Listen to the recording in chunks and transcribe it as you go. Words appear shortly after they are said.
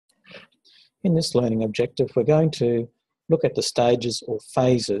In this learning objective, we're going to look at the stages or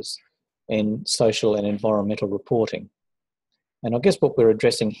phases in social and environmental reporting. And I guess what we're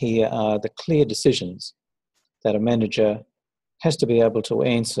addressing here are the clear decisions that a manager has to be able to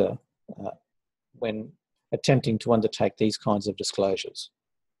answer when attempting to undertake these kinds of disclosures.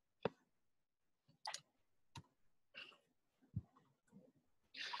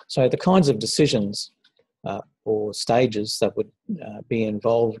 So the kinds of decisions or stages that would be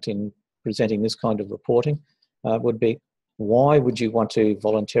involved in presenting this kind of reporting would be, why would you want to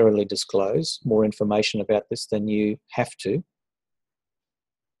voluntarily disclose more information about this than you have to?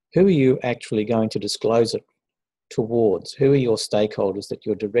 Who are you actually going to disclose it towards? Who are your stakeholders that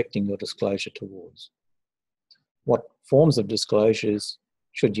you're directing your disclosure towards? What forms of disclosures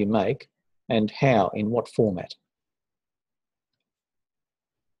should you make, and how, in what format?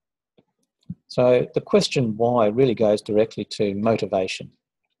 So the question why really goes directly to motivation.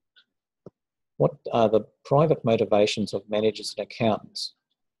 What are the private motivations of managers and accountants?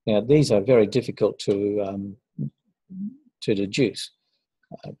 Now, these are very difficult to deduce,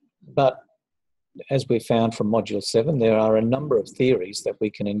 but as we found from Module 7, there are a number of theories that we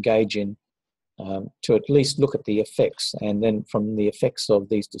can engage in to at least look at the effects, and then from the effects of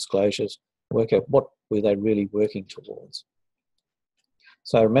these disclosures, work out what were they really working towards.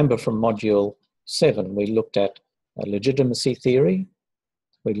 So remember from Module 7, we looked at legitimacy theory,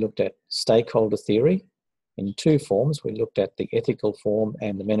 we looked at stakeholder theory in two forms. We looked at the ethical form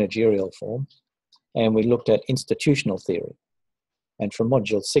and the managerial form, and we looked at institutional theory. And from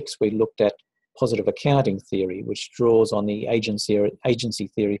Module 6, we looked at positive accounting theory, which draws on the agency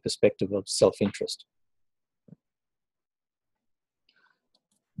theory perspective of self-interest.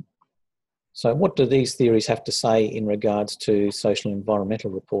 So what do these theories have to say in regards to social and environmental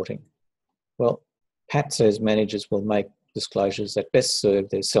reporting? Well, Pat says managers will make disclosures that best serve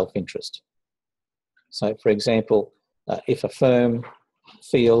their self-interest. So, for example, if a firm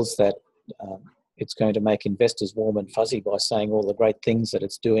feels that it's going to make investors warm and fuzzy by saying all the great things that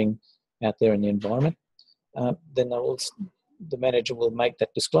it's doing out there in the environment, then the manager will make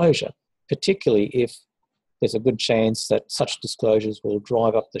that disclosure, particularly if there's a good chance that such disclosures will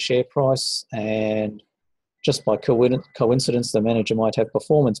drive up the share price, and just by coincidence, the manager might have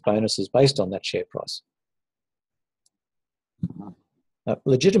performance bonuses based on that share price.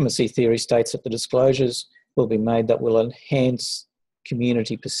 Legitimacy theory states that the disclosures will be made that will enhance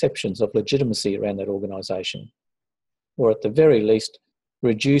community perceptions of legitimacy around that organisation, or at the very least,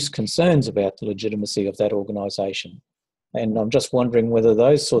 reduce concerns about the legitimacy of that organisation. And I'm just wondering whether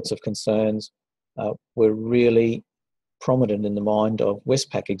those sorts of concerns were really prominent in the mind of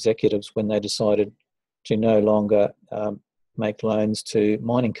Westpac executives when they decided to no longer make loans to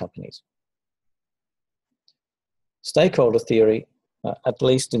mining companies. Stakeholder theory, at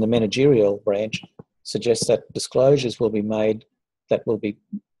least in the managerial branch, suggests that disclosures will be made that will be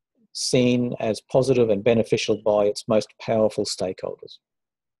seen as positive and beneficial by its most powerful stakeholders.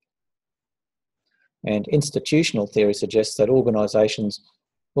 And institutional theory suggests that organisations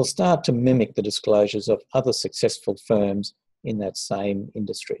will start to mimic the disclosures of other successful firms in that same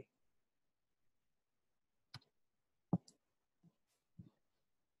industry.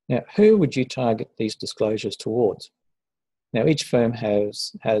 Now, who would you target these disclosures towards? Now, each firm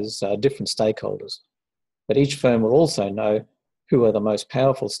has different stakeholders, but each firm will also know who are the most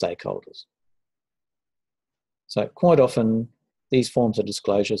powerful stakeholders. So quite often, these forms of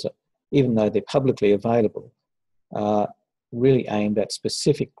disclosures, even though they're publicly available, are really aimed at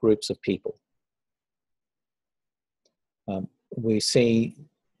specific groups of people. We see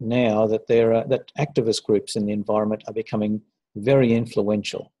now that that activist groups in the environment are becoming very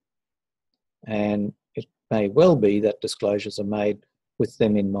influential, and it may well be that disclosures are made with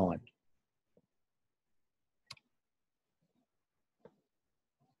them in mind.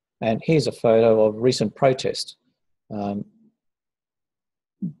 And here's a photo of recent protest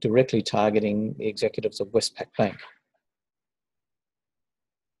directly targeting the executives of Westpac Bank.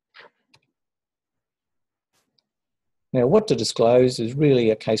 Now, what to disclose is really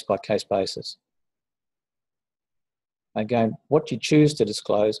a case-by-case basis. Again, what you choose to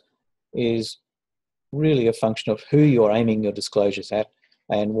disclose is really a function of who you're aiming your disclosures at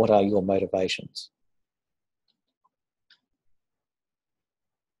and what are your motivations.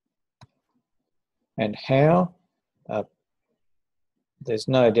 And how? There's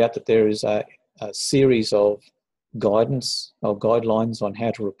no doubt that there is a series of guidance or guidelines on how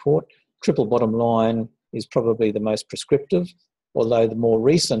to report. Triple bottom line is probably the most prescriptive, although the more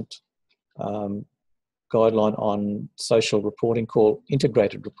recent guideline on social reporting called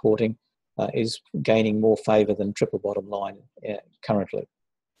integrated reporting is gaining more favour than triple bottom line currently.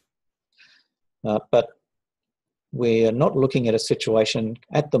 But we're not looking at a situation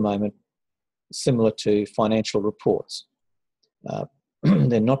at the moment similar to financial reports.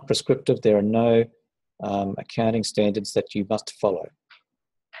 They're not prescriptive. There are no accounting standards that you must follow.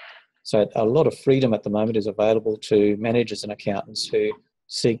 So a lot of freedom at the moment is available to managers and accountants who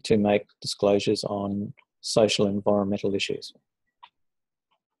seek to make disclosures on social and environmental issues.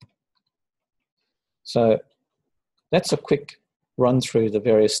 So that's a quick run through the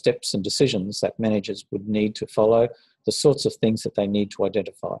various steps and decisions that managers would need to follow, the sorts of things that they need to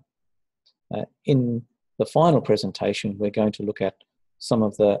identify. In the final presentation, we're going to look at some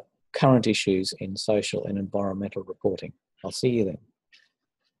of the current issues in social and environmental reporting. I'll see you then.